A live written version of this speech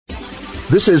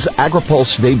This is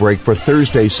AgriPulse Daybreak for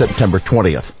Thursday, September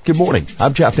 20th. Good morning.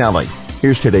 I'm Jeff Dowling.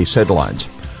 Here's today's headlines.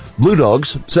 Blue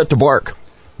dogs set to bark.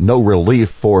 No relief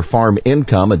for farm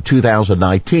income in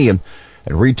 2019,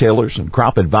 and retailers and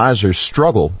crop advisors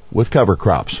struggle with cover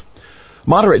crops.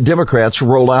 Moderate Democrats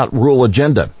roll out rural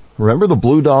agenda. Remember the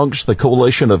Blue Dogs? The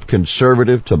coalition of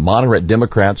conservative to moderate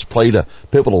Democrats played a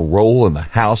pivotal role in the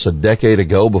House a decade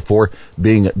ago before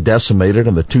being decimated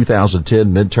in the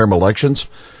 2010 midterm elections.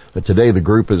 But today the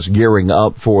group is gearing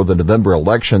up for the November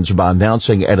elections by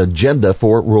announcing an agenda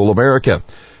for rural America.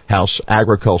 House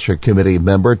Agriculture Committee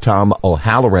member Tom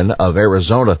O'Halloran of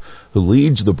Arizona, who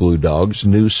leads the Blue Dogs'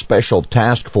 new special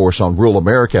task force on rural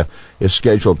America, is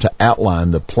scheduled to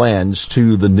outline the plans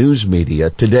to the news media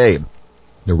today.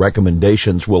 The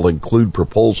recommendations will include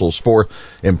proposals for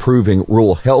improving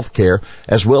rural health care,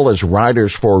 as well as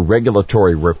riders for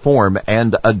regulatory reform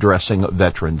and addressing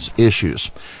veterans' issues.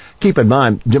 Keep in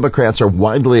mind, Democrats are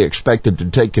widely expected to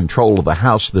take control of the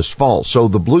House this fall, so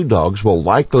the Blue Dogs will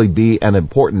likely be an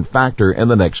important factor in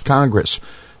the next Congress.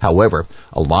 However,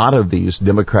 a lot of these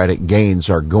Democratic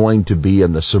gains are going to be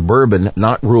in the suburban,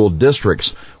 not rural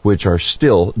districts, which are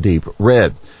still deep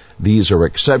red. These are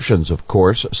exceptions, of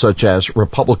course, such as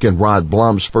Republican Rod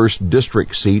Blum's 1st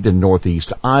District seat in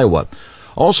northeast Iowa.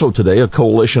 Also today, a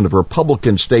coalition of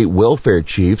Republican state welfare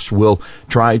chiefs will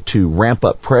try to ramp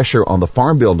up pressure on the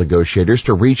Farm Bill negotiators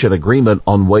to reach an agreement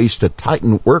on ways to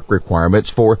tighten work requirements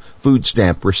for food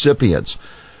stamp recipients.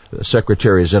 The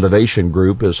Secretary's Innovation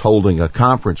Group is holding a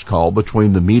conference call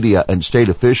between the media and state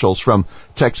officials from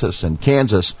Texas and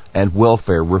Kansas and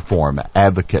welfare reform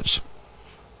advocates.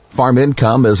 Farm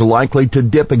income is likely to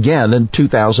dip again in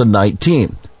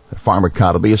 2019. The farm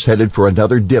economy is headed for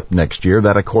another dip next year,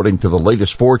 that according to the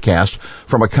latest forecast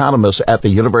from economists at the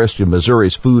University of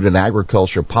Missouri's Food and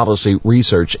Agriculture Policy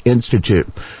Research Institute.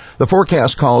 The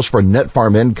forecast calls for net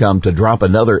farm income to drop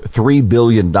another $3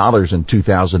 billion in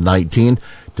 2019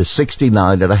 to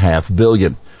 $69.5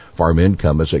 billion. Farm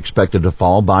income is expected to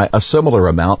fall by a similar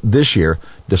amount this year,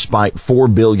 despite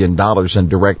 $4 billion in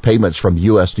direct payments from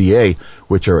USDA,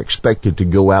 which are expected to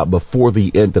go out before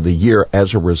the end of the year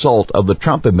as a result of the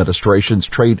Trump administration's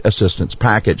trade assistance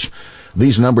package.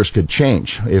 These numbers could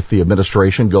change if the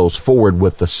administration goes forward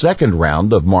with the second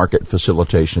round of market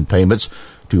facilitation payments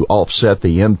to offset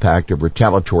the impact of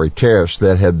retaliatory tariffs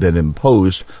that have been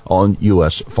imposed on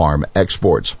U.S. farm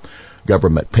exports.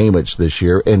 Government payments this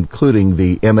year, including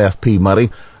the MFP money,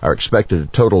 are expected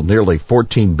to total nearly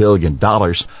 $14 billion,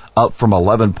 up from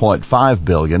 $11.5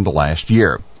 billion last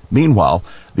year. Meanwhile,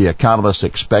 the economists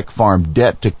expect farm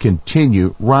debt to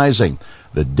continue rising.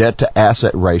 The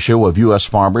debt-to-asset ratio of U.S.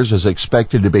 farmers is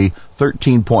expected to be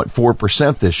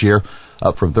 13.4% this year,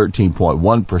 up from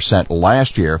 13.1%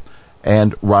 last year,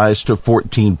 and rise to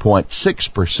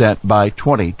 14.6% by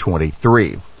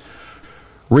 2023.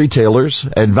 Retailers,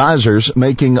 advisors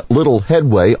making little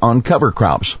headway on cover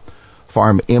crops.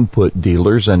 Farm input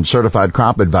dealers and certified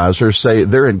crop advisors say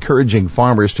they're encouraging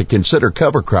farmers to consider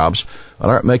cover crops but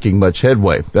aren't making much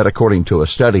headway. That according to a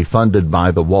study funded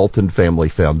by the Walton Family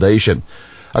Foundation.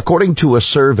 According to a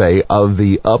survey of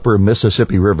the upper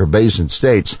Mississippi River Basin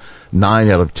states,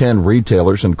 9 out of 10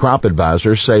 retailers and crop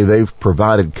advisors say they've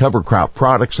provided cover crop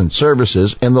products and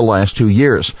services in the last 2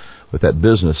 years, but that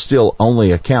business still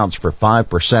only accounts for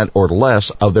 5% or less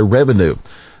of their revenue.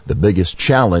 The biggest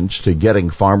challenge to getting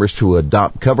farmers to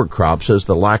adopt cover crops is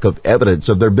the lack of evidence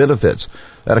of their benefits.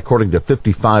 That according to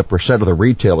 55% of the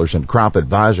retailers and crop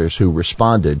advisors who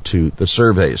responded to the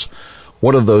surveys.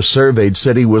 One of those surveyed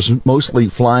said he was mostly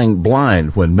flying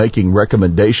blind when making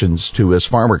recommendations to his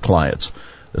farmer clients.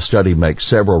 The study makes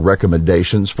several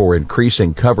recommendations for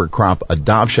increasing cover crop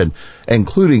adoption,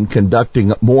 including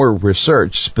conducting more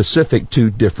research specific to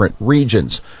different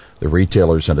regions. The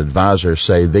retailers and advisors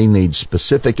say they need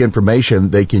specific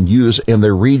information they can use in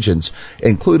their regions,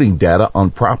 including data on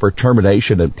proper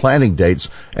termination and planting dates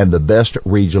and the best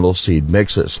regional seed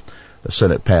mixes. The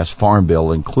Senate-passed Farm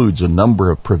Bill includes a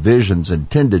number of provisions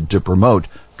intended to promote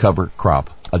cover crop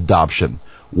adoption.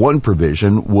 One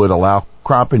provision would allow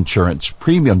crop insurance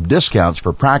premium discounts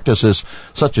for practices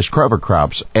such as cover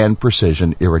crops and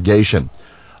precision irrigation.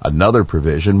 Another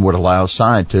provision would allow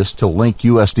scientists to link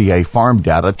USDA farm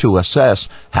data to assess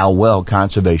how well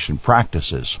conservation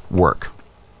practices work.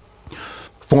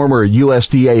 Former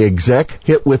USDA exec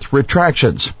hit with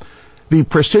retractions. The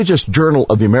prestigious Journal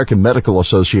of the American Medical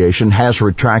Association has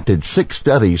retracted 6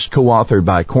 studies co-authored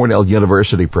by Cornell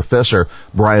University professor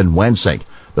Brian Wansink,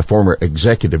 the former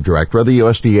executive director of the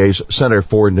USDA's Center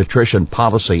for Nutrition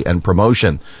Policy and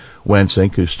Promotion.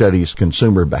 Wensink, who studies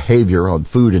consumer behavior on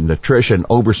food and nutrition,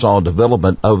 oversaw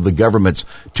development of the government's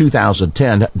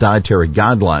 2010 dietary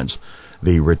guidelines.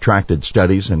 The retracted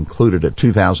studies included a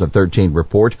 2013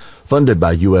 report funded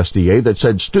by USDA that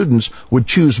said students would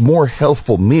choose more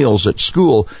healthful meals at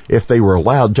school if they were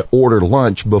allowed to order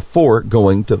lunch before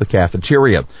going to the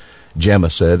cafeteria.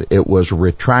 Gemma said it was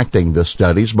retracting the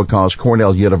studies because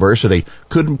Cornell University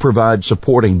couldn't provide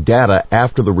supporting data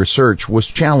after the research was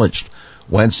challenged.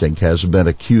 Wensink has been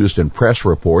accused in press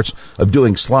reports of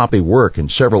doing sloppy work,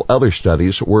 and several other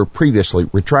studies were previously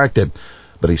retracted.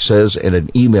 But he says in an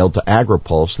email to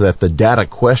AgriPulse that the data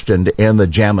questioned in the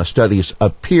JAMA studies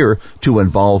appear to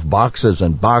involve boxes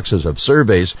and boxes of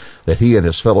surveys that he and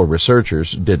his fellow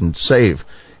researchers didn't save.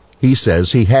 He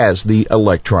says he has the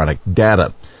electronic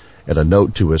data. In a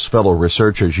note to his fellow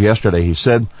researchers yesterday, he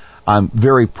said, "I'm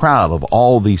very proud of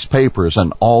all these papers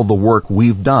and all the work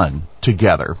we've done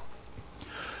together."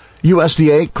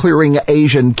 USDA clearing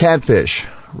Asian catfish.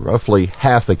 Roughly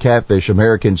half the catfish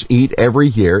Americans eat every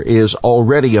year is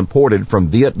already imported from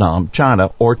Vietnam,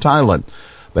 China, or Thailand.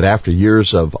 But after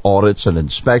years of audits and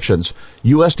inspections,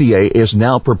 USDA is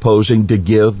now proposing to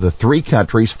give the three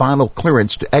countries final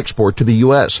clearance to export to the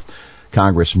U.S.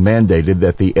 Congress mandated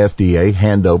that the FDA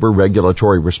hand over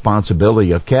regulatory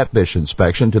responsibility of catfish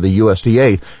inspection to the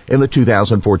USDA in the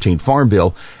 2014 Farm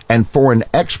Bill, and foreign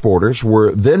exporters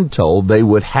were then told they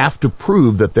would have to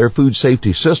prove that their food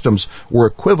safety systems were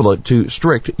equivalent to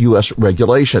strict U.S.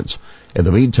 regulations. In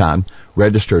the meantime,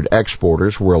 registered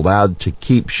exporters were allowed to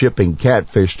keep shipping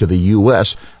catfish to the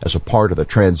U.S. as a part of the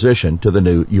transition to the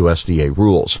new USDA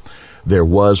rules. There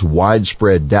was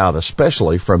widespread doubt,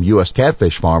 especially from U.S.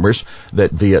 catfish farmers,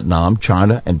 that Vietnam,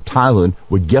 China, and Thailand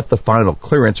would get the final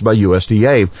clearance by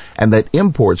USDA and that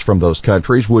imports from those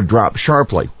countries would drop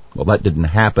sharply. Well, that didn't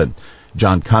happen.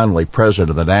 John Connolly,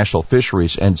 president of the National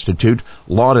Fisheries Institute,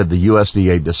 lauded the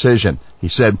USDA decision. He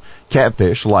said,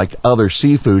 "Catfish, like other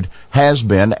seafood, has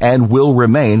been and will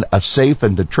remain a safe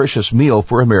and nutritious meal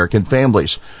for American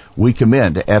families. We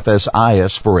commend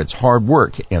FSIS for its hard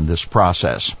work in this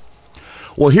process."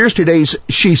 Well, here's today's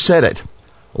She Said It.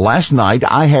 "Last night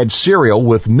I had cereal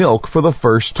with milk for the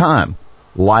first time.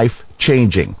 Life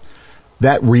changing."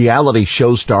 That reality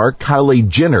show star Kylie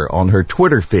Jenner on her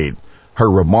Twitter feed.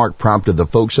 Her remark prompted the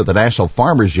folks at the National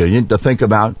Farmers Union to think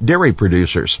about dairy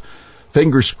producers.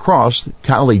 Fingers crossed,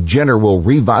 Kylie Jenner will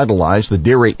revitalize the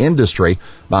dairy industry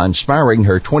by inspiring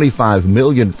her 25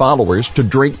 million followers to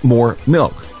drink more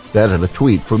milk. That in a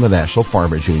tweet from the National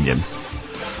Farmers Union.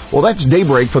 Well, that's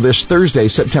Daybreak for this Thursday,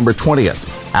 September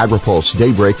 20th. AgriPulse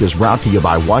Daybreak is brought to you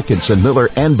by Watkinson Miller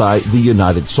and by the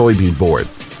United Soybean Board.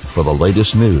 For the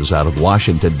latest news out of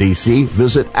Washington, D.C.,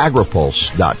 visit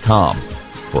agripulse.com.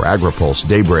 For AgriPulse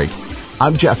Daybreak,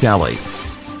 I'm Jeff Nally.